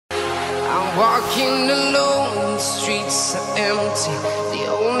I'm walking alone, the streets are empty. The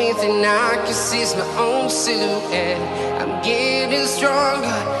only thing I can see is my own silhouette. I'm getting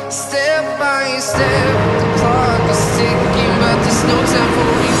stronger, step by step. The clock is ticking, but there's no time for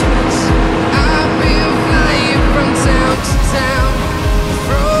regrets. I've been flying from town to town,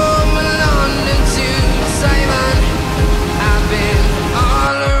 from London to Taiwan. I've been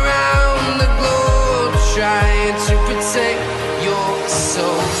all around the globe, trying to protect your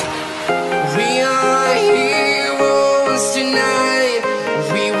soul. We are heroes tonight.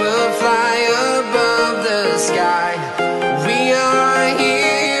 We will fly above the sky. We are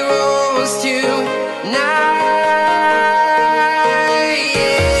heroes tonight.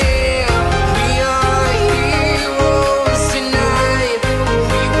 Yeah. We are heroes tonight.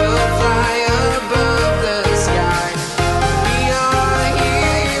 We will fly above the sky. We are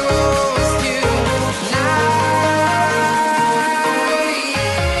heroes tonight.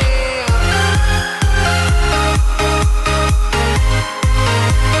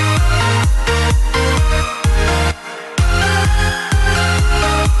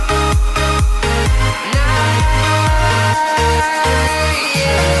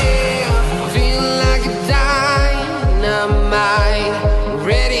 Feeling like a dynamite,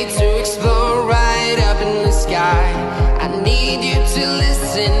 ready to explode right up in the sky. I need you to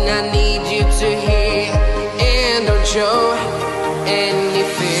listen, I need you to hear, and don't show any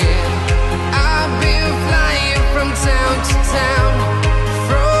fear. I've been flying from town to town,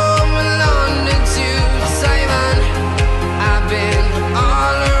 from London to Taiwan. I've been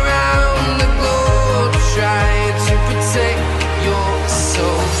all around the globe, trying to protect your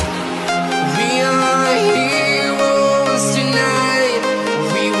soul. We are heroes tonight.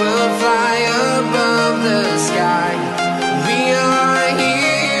 We will fly above the sky. We are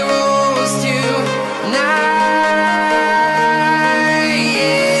heroes tonight.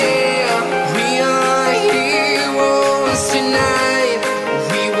 Yeah. We are heroes tonight.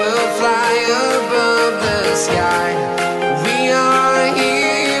 We will fly above the sky. We are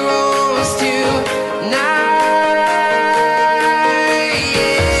heroes tonight.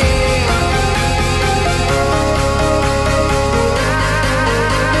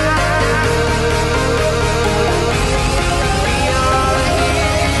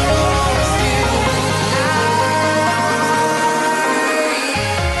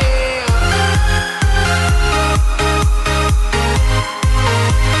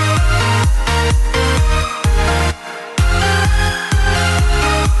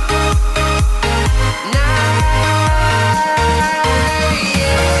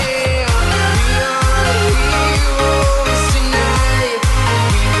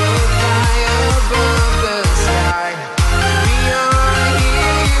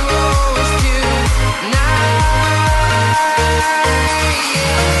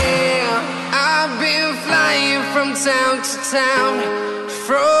 I've been flying from town to town,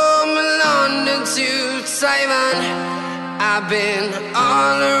 from London to Taiwan. I've been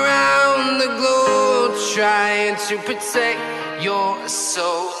all around the globe, trying to protect your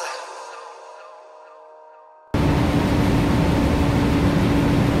soul.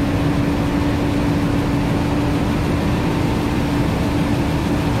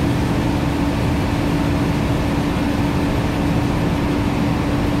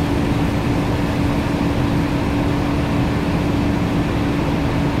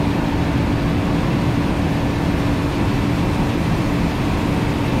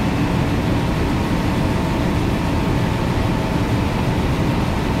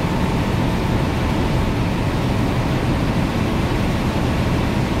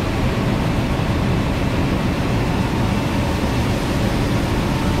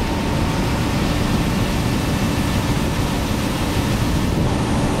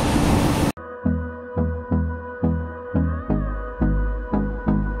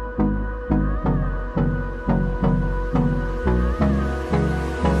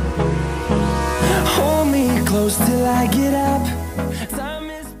 Hold me close till I get up. Time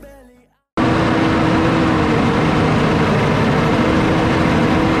is barely.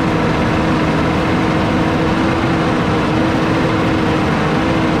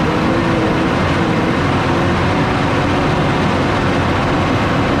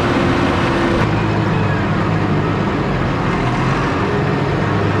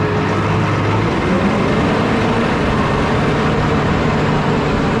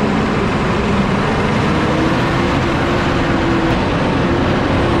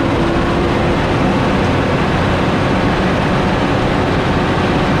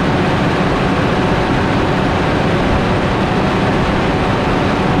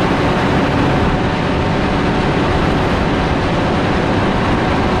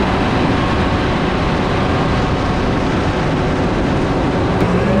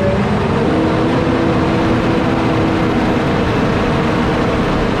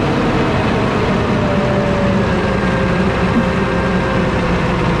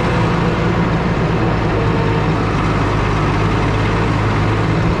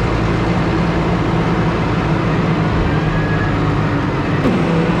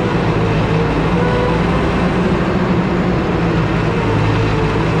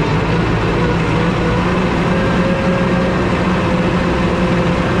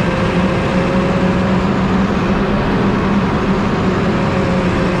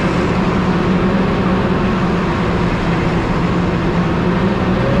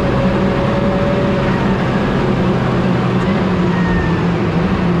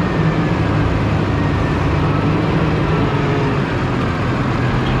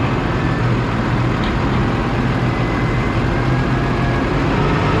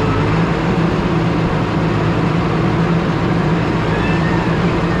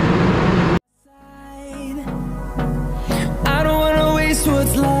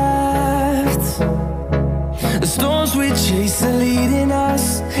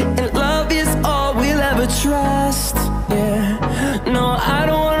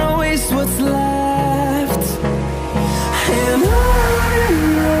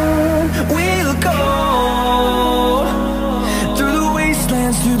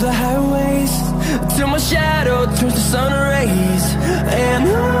 through the highways, till my shadow turns to sun rays. And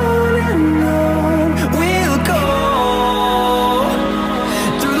on we'll go,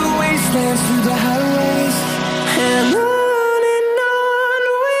 through the wastelands, through the highways, and on.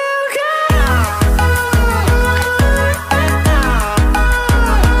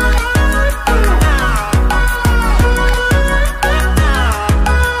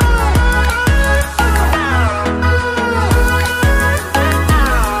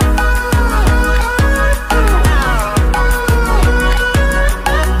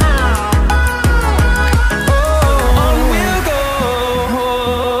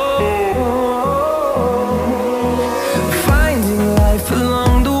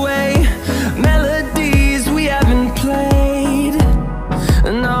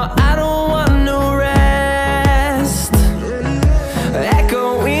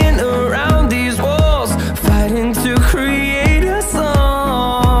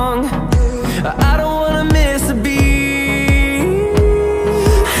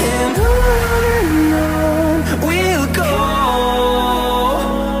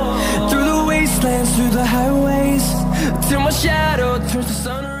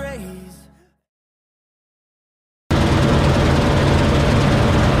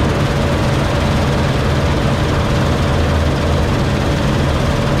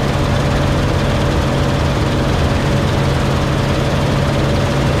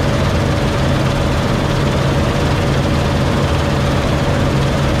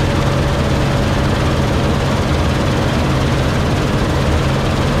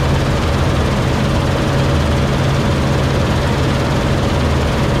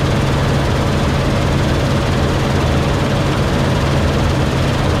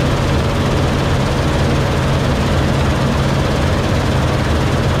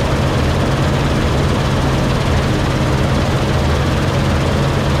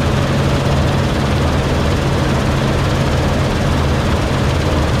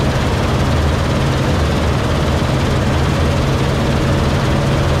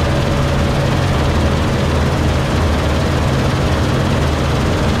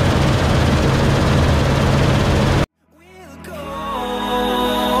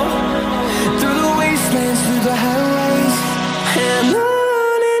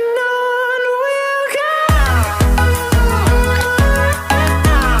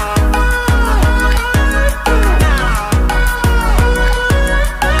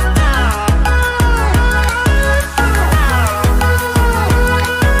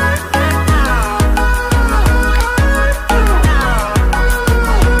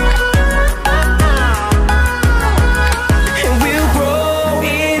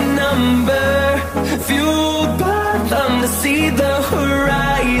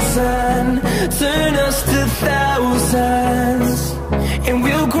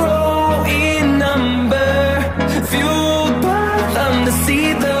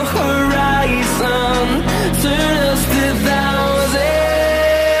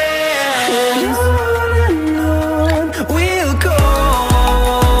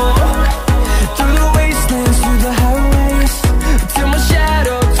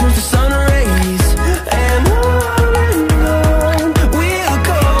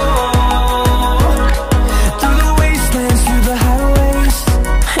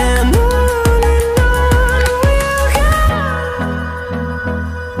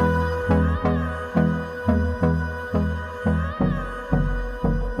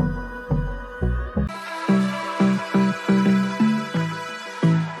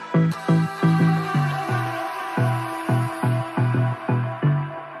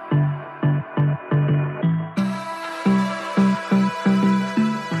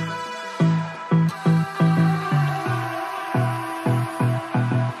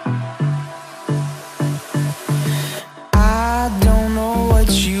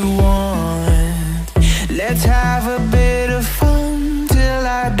 Let's have a bit of fun till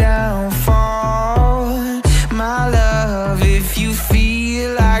I downfall. My love, if you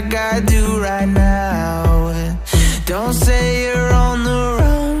feel like I do right now,